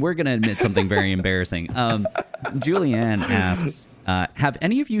 and then we're going to admit something very embarrassing. Julianne asks, Have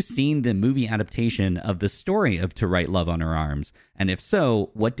any of you seen the movie adaptation of the story of To Write Love on Her Arms? And if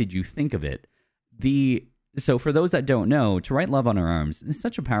so, what did you think of it? So for those that don't know, To Write Love on Her Arms is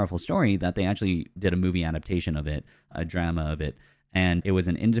such a powerful story that they actually did a movie adaptation of it, a drama of it. And it was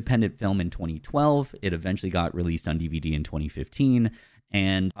an independent film in 2012. It eventually got released on DVD in 2015.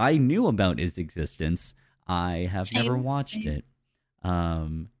 And I knew about its existence. I have never watched it.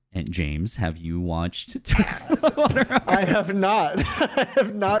 And James, have you watched I have not. I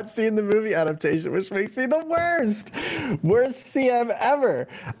have not seen the movie adaptation, which makes me the worst CM ever.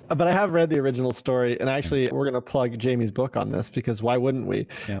 But I have read the original story, and actually we're going to plug Jamie's book on this because why wouldn't we?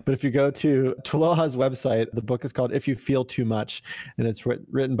 Yep. But if you go to Tualoha's website, the book is called If You Feel Too Much, and it's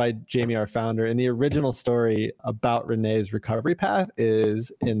written by Jamie, our founder. And the original story about Renee's recovery path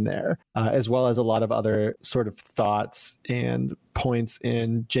is in there, as well as a lot of other sort of thoughts and points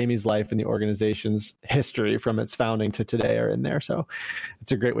in Jamie's life and the organization's history from its founding to today are in there. So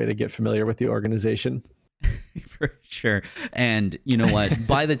it's a great way to get familiar with the organization. For sure. And you know what?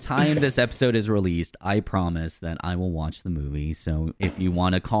 By the time this episode is released, I promise that I will watch the movie. So if you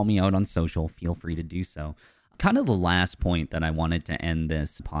want to call me out on social, feel free to do so. Kind of the last point that I wanted to end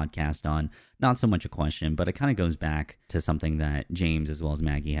this podcast on, not so much a question, but it kind of goes back to something that James as well as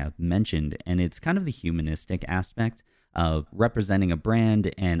Maggie have mentioned. And it's kind of the humanistic aspect of representing a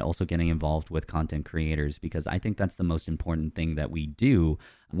brand and also getting involved with content creators, because I think that's the most important thing that we do.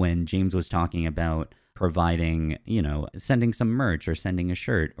 When James was talking about providing, sending some merch or sending a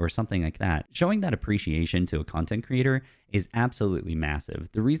shirt or something like that, showing that appreciation to a content creator is absolutely massive.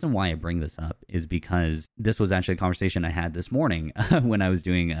 The reason why I bring this up is because this was actually a conversation I had this morning when I was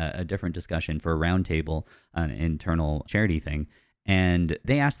doing a different discussion for a roundtable, an internal charity thing. And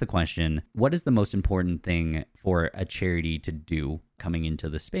they asked the question, what is the most important thing for a charity to do coming into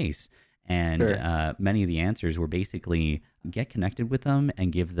the space? And sure. Many of the answers were basically get connected with them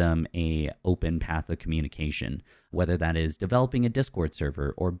and give them a open path of communication, whether that is developing a Discord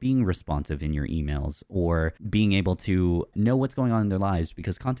server or being responsive in your emails or being able to know what's going on in their lives,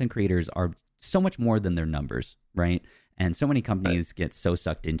 because content creators are so much more than their numbers, right? And so many companies get so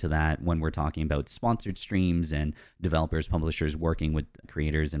sucked into that when we're talking about sponsored streams and developers, publishers working with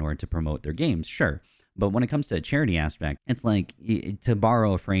creators in order to promote their games. Sure. But when it comes to a charity aspect, it's like, to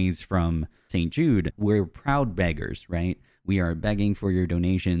borrow a phrase from St. Jude, we're proud beggars, right? We are begging for your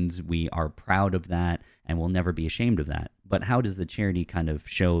donations. We are proud of that, and we'll never be ashamed of that. But how does the charity kind of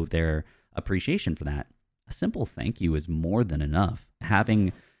show their appreciation for that? A simple thank you is more than enough.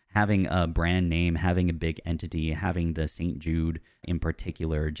 Having a brand name, having a big entity, having the St. Jude in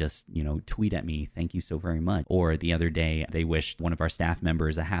particular just, tweet at me, thank you so very much. Or the other day, they wished one of our staff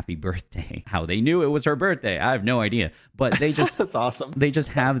members a happy birthday. How they knew it was her birthday, I have no idea. But they just... That's awesome. They just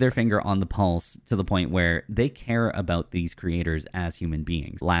have their finger on the pulse to the point where they care about these creators as human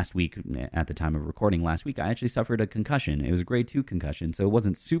beings. Last week, at the time of recording last week, I actually suffered a concussion. It was a grade 2 concussion, so it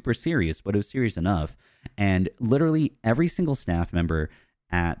wasn't super serious, but it was serious enough. And literally every single staff member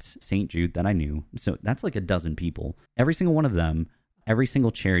at St. Jude that I knew, so that's like a dozen people, every single one of them, every single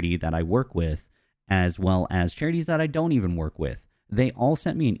charity that I work with, as well as charities that I don't even work with, they all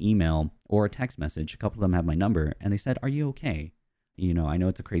sent me an email or a text message. A couple of them have my number, and they said, are you okay? I know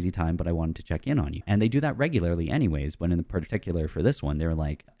it's a crazy time, but I wanted to check in on you. And they do that regularly anyways, but in particular for this one, they're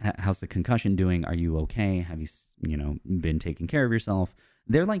like, how's the concussion doing? Are you okay? Have you, been taking care of yourself?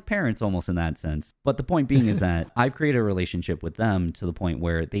 They're like parents almost in that sense. But the point being is that I've created a relationship with them to the point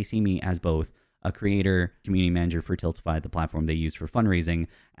where they see me as both a creator, community manager for Tiltify, the platform they use for fundraising,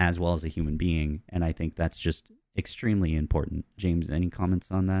 as well as a human being. And I think that's just extremely important. James, any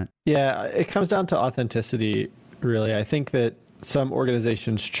comments on that? Yeah, it comes down to authenticity, really. I think that some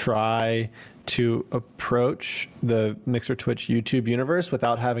organizations try to approach the Mixer, Twitch, YouTube universe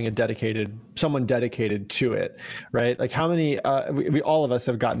without having someone dedicated to it, right? Like how many, we all of us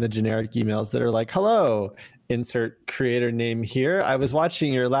have gotten the generic emails that are like, hello, insert creator name here. I was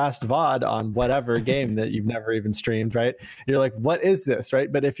watching your last VOD on whatever game that you've never even streamed, right? You're like, what is this,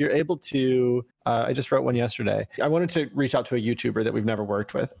 right? But if you're able to, I just wrote one yesterday. I wanted to reach out to a YouTuber that we've never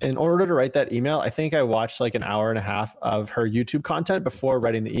worked with. In order to write that email, I think I watched like an hour and a half of her YouTube content before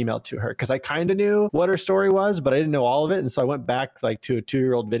writing the email to her, because I kind of knew what her story was, but I didn't know all of it. And so I went back like to a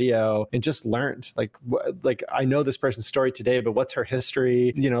 2-year-old video and just learned like I know this person's story today, but what's her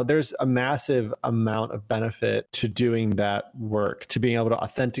history? There's a massive amount of benefit to doing that work, to being able to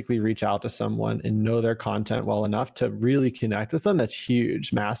authentically reach out to someone and know their content well enough to really connect with them. That's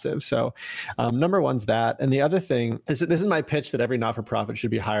huge, massive. So Number one's that. And the other thing is that this is my pitch that every not-for-profit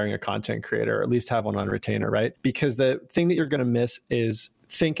should be hiring a content creator, or at least have one on retainer, right? Because the thing that you're going to miss is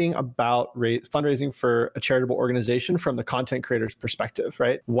thinking about fundraising for a charitable organization from the content creator's perspective,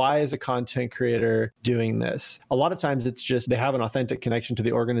 right? Why is a content creator doing this? A lot of times it's just they have an authentic connection to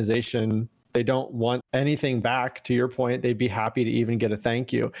the organization. They don't want anything back. To your point, they'd be happy to even get a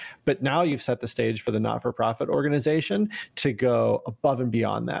thank you. But now you've set the stage for the not-for-profit organization to go above and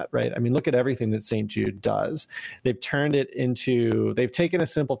beyond that, right? I mean, look at everything that St. Jude does. They've turned it into, they've taken a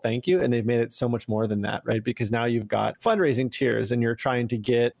simple thank you and they've made it so much more than that, right? Because now you've got fundraising tiers and you're trying to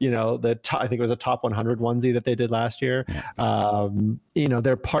get, I think it was a top 100 onesie that they did last year.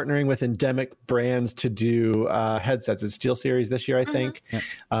 They're partnering with endemic brands to do headsets. It's SteelSeries this year, I think.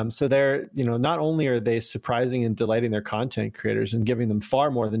 So they're, not only are they surprising and delighting their content creators and giving them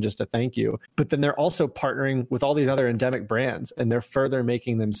far more than just a thank you, but then they're also partnering with all these other endemic brands, and they're further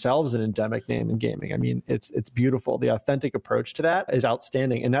making themselves an endemic name in gaming. I mean, it's beautiful. The authentic approach to that is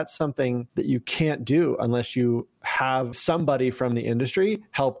outstanding. And that's something that you can't do unless you have somebody from the industry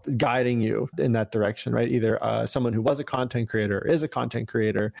help guiding you in that direction, right? Either someone who was a content creator, is a content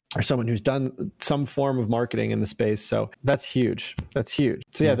creator, or someone who's done some form of marketing in the space. So that's huge. That's huge.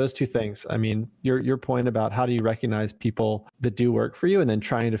 So yeah, those two things. I mean, your point about how do you recognize people that do work for you, and then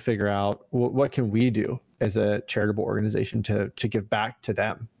trying to figure out what can we do as a charitable organization to give back to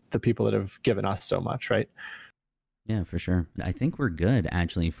them, the people that have given us so much, right? Yeah, for sure. I think we're good,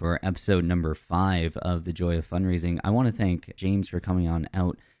 actually, for episode number 5 of The Joy of Fundraising. I want to thank James for coming on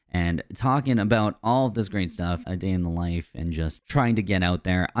out and talking about all of this great stuff, a day in the life, and just trying to get out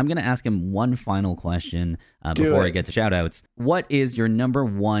there. I'm going to ask him one final question before I get to shout-outs. What is your number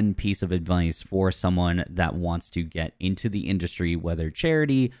one piece of advice for someone that wants to get into the industry, whether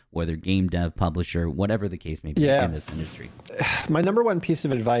charity, whether game dev, publisher, whatever the case may be in this industry? My number one piece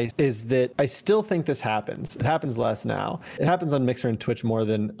of advice is that I still think this happens. It happens less now. It happens on Mixer and Twitch more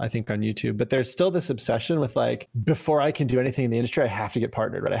than I think on YouTube, but there's still this obsession with before I can do anything in the industry, I have to get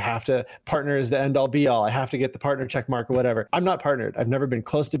partnered, right? I have to partner is the end all be all. I have to get the partner check mark or whatever. I'm not partnered. I've never been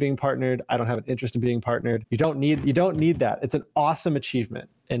close to being partnered. I don't have an interest in being partnered. You don't need that. It's an awesome achievement.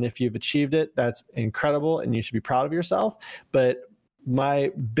 And if you've achieved it, that's incredible and you should be proud of yourself. But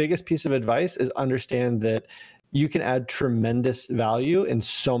my biggest piece of advice is understand that you can add tremendous value in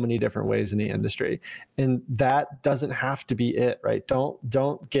so many different ways in the industry. And that doesn't have to be it, right?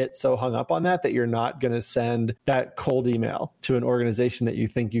 Don't get so hung up on that you're not going to send that cold email to an organization that you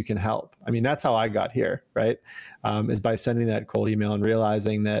think you can help. I mean, that's how I got here, right? Is by sending that cold email and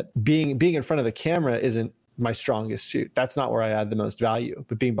realizing that being in front of the camera isn't my strongest suit. That's not where I add the most value.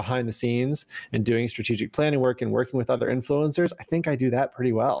 But being behind the scenes and doing strategic planning work and working with other influencers, I think I do that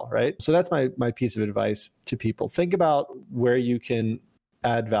pretty well, right? So that's my piece of advice to people. Think about where you can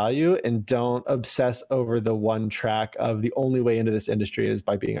add value and don't obsess over the one track of the only way into this industry is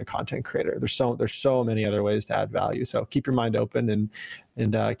by being a content creator. There's so many other ways to add value. So keep your mind open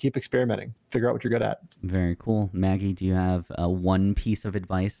and keep experimenting. Figure out what you're good at. Very cool. Maggie, do you have one piece of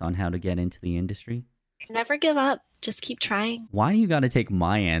advice on how to get into the industry? Never give up. Just keep trying. Why do you got to take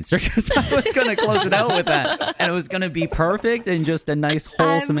my answer? Because I was going to close it out with that. And it was going to be perfect and just a nice,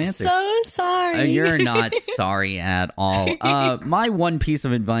 wholesome answer. I'm so sorry. You're not sorry at all. My one piece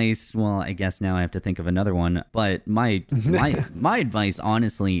of advice, well, I guess now I have to think of another one. But my advice,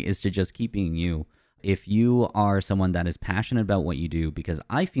 honestly, is to just keep being you. If you are someone that is passionate about what you do, because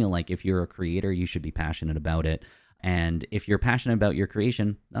I feel like if you're a creator, you should be passionate about it. And if you're passionate about your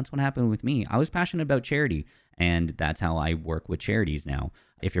creation, that's what happened with me. I was passionate about charity, and that's how I work with charities now.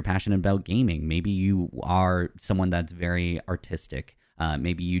 If you're passionate about gaming, maybe you are someone that's very artistic.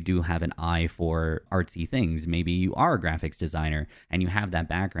 Maybe you do have an eye for artsy things. Maybe you are a graphics designer and you have that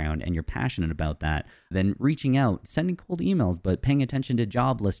background and you're passionate about that. Then reaching out, sending cold emails, but paying attention to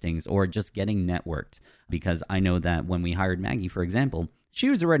job listings or just getting networked. Because I know that when we hired Maggie, for example, she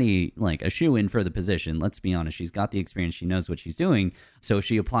was already like a shoe-in for the position. Let's be honest. She's got the experience. She knows what she's doing. So if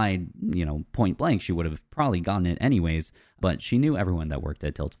she applied, point blank, she would have probably gotten it anyways. But she knew everyone that worked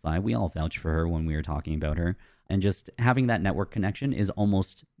at Tiltify. We all vouched for her when we were talking about her. And just having that network connection is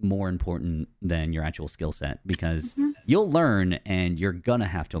almost more important than your actual skill set, because you'll learn, and you're going to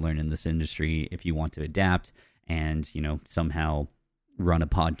have to learn in this industry if you want to adapt and, somehow run a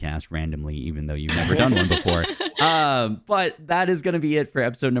podcast randomly, even though you've never done one before. But that is going to be it for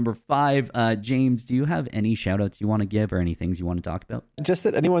episode number 5. James, do you have any shout outs you want to give or any things you want to talk about? Just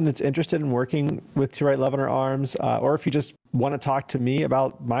that anyone that's interested in working with To Write Love on Our Arms, or if you just want to talk to me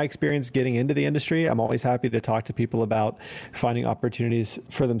about my experience getting into the industry, I'm always happy to talk to people about finding opportunities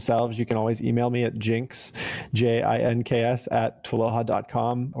for themselves. You can always email me at jinks, JINKS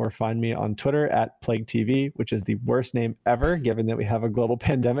 @twaloha.com, or find me on Twitter at Plague TV, which is the worst name ever, given that we have a global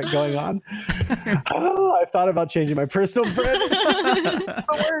pandemic going on. I've thought about changing my personal brand.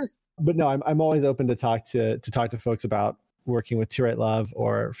 The worst. But no, I'm always open to talk to folks about working with To Write Love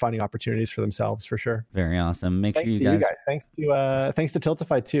or finding opportunities for themselves, for sure. Very awesome. Make sure you guys. Thanks to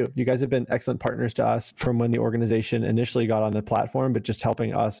Tiltify too. You guys have been excellent partners to us from when the organization initially got on the platform, but just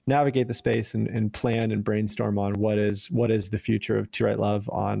helping us navigate the space and plan and brainstorm on what is the future of To Write Love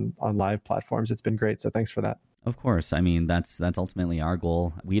on live platforms. It's been great. So thanks for that. Of course. I mean, that's ultimately our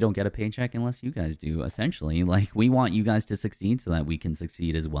goal. We don't get a paycheck unless you guys do, essentially. Like, we want you guys to succeed so that we can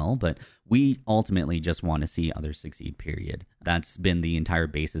succeed as well. But we ultimately just want to see others succeed, period. That's been the entire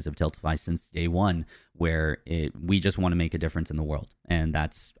basis of Tiltify since day one, where we just want to make a difference in the world. And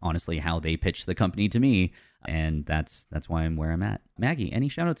that's honestly how they pitched the company to me. And that's why I'm where I'm at. Maggie, any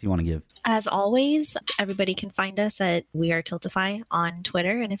shout outs you want to give? As always, everybody can find us at We Are Tiltify on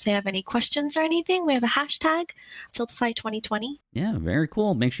Twitter. And if they have any questions or anything, we have a hashtag, Tiltify2020. Yeah, very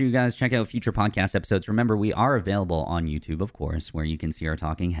cool. Make sure you guys check out future podcast episodes. Remember, we are available on YouTube, of course, where you can see our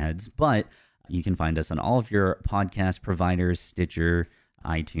talking heads. But you can find us on all of your podcast providers, Stitcher,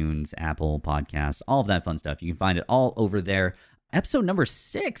 iTunes, Apple Podcasts, all of that fun stuff. You can find it all over there. Episode number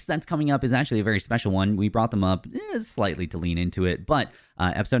 6 that's coming up is actually a very special one. We brought them up slightly to lean into it, but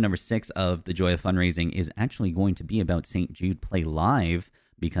episode number 6 of The Joy of Fundraising is actually going to be about St. Jude Play Live,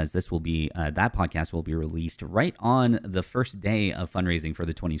 because this will be that podcast will be released right on the first day of fundraising for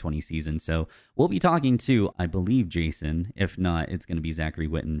the 2020 season. So we'll be talking to, I believe, Jason. If not, it's going to be Zachary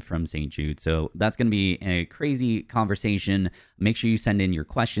Witten from St. Jude. So that's going to be a crazy conversation. Make sure you send in your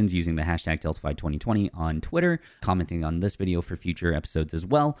questions using the hashtag Tiltify2020 on Twitter, commenting on this video for future episodes as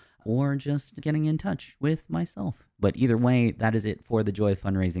well, or just getting in touch with myself. But either way, that is it for The Joy of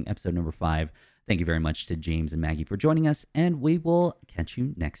Fundraising, episode number 5. Thank you very much to James and Maggie for joining us, and we will catch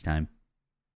you next time.